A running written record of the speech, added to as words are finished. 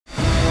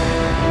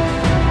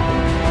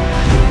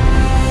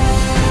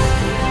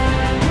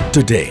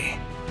Today,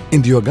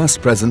 in the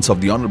august presence of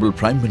the Honorable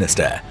Prime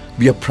Minister,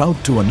 we are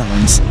proud to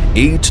announce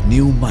 8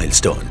 new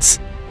milestones,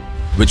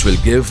 which will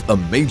give a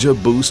major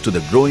boost to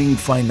the growing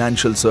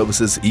financial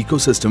services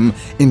ecosystem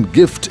in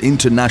GIFT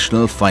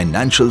International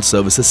Financial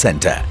Services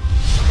Centre.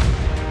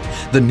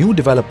 The new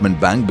development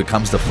bank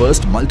becomes the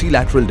first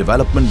multilateral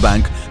development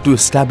bank to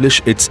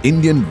establish its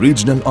Indian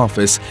regional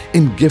office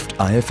in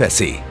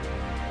GIFT-IFSC.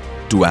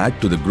 To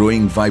add to the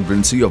growing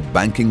vibrancy of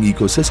banking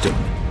ecosystem,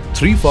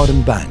 3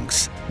 foreign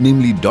banks,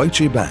 namely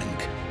Deutsche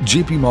Bank,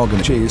 JP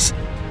Morgan Chase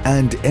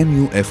and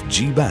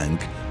MUFG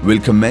Bank, will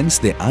commence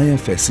their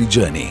IFSC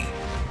journey.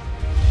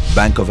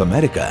 Bank of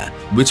America,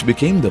 which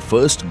became the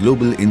first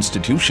global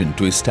institution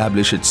to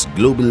establish its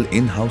global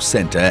in-house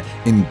center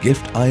in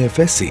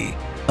GIFT-IFSC,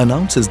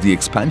 announces the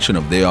expansion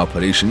of their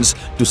operations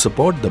to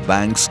support the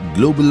bank's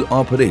global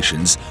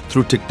operations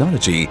through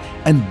technology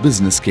and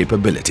business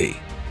capability.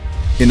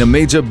 In a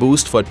major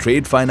boost for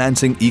trade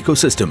financing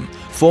ecosystem,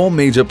 4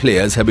 major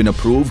players have been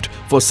approved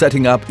for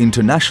setting up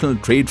international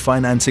trade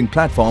financing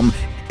platform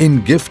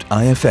in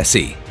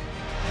GIFT-IFSC.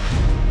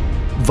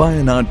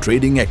 Viana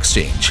Trading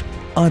Exchange,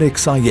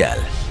 RXIL,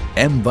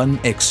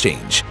 M1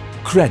 Exchange,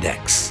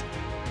 Credex.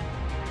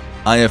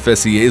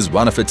 IFSCA is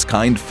one of its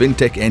kind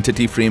FinTech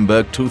Entity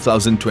Framework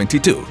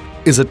 2022,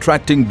 is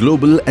attracting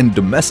global and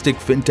domestic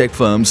FinTech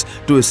firms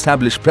to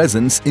establish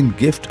presence in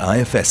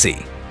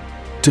GIFT-IFSC.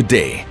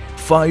 Today,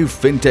 5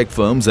 FinTech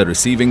firms are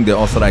receiving their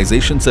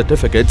authorization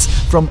certificates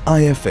from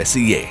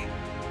IFSCA.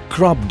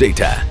 Crop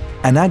Data,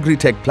 an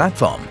agri-tech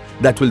platform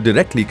that will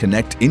directly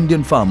connect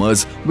Indian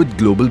farmers with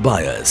global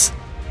buyers.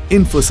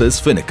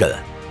 Infosys Finacle,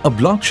 a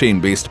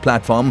blockchain-based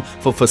platform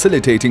for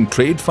facilitating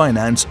trade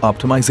finance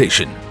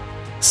optimization.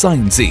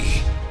 SignZ,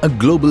 a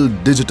global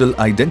digital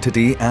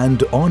identity and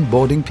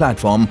onboarding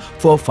platform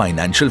for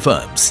financial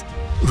firms.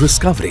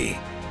 Riskovery,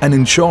 an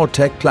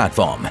insure-tech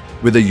platform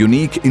with a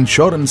unique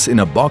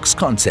insurance-in-a-box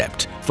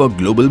concept for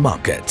global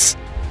markets.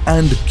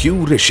 And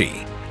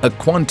Q-Rishi, a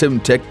quantum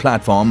tech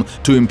platform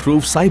to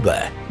improve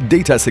cyber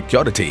data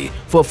security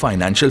for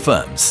financial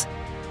firms.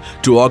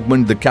 To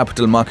augment the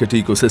capital market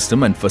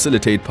ecosystem and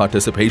facilitate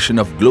participation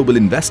of global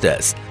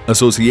investors,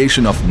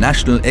 Association of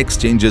National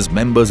Exchanges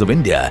Members of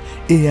India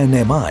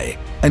 (ANMI)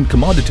 and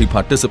Commodity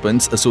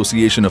Participants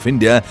Association of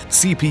India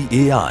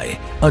 (CPAI)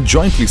 are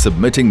jointly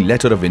submitting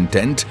letter of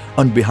intent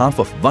on behalf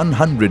of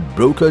 100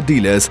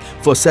 broker-dealers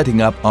for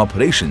setting up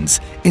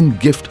operations in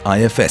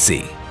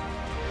GIFT-IFSC.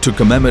 To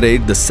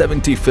commemorate the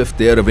 75th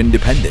year of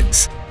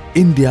independence,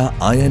 India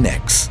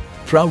INX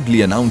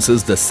proudly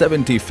announces the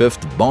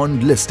 75th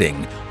bond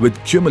listing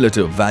with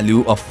cumulative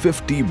value of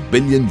 $50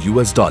 billion.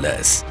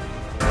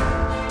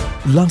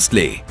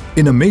 Lastly,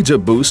 in a major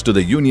boost to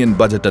the Union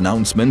Budget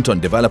announcement on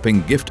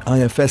developing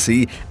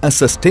GIFT-IFSC as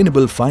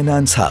Sustainable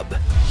Finance Hub,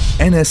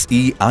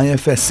 NSE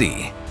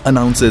IFSC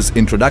announces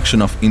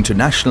introduction of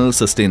International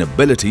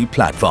Sustainability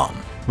Platform,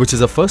 which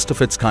is a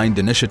first-of-its-kind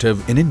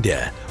initiative in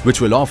India,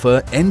 which will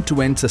offer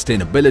end-to-end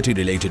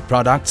sustainability-related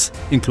products,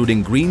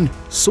 including green,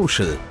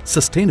 social,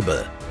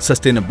 sustainable,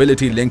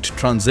 sustainability-linked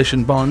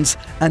transition bonds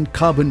and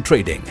carbon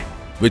trading,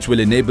 which will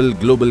enable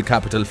global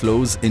capital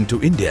flows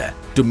into India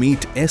to meet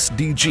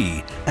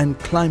SDG and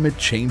climate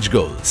change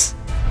goals.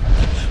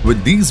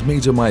 With these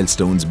major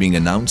milestones being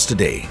announced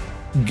today,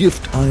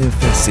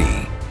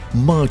 GIFT-IFSC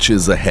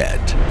marches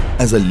ahead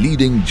as a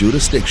leading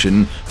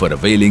jurisdiction for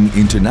availing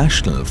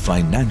international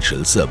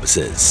financial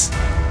services.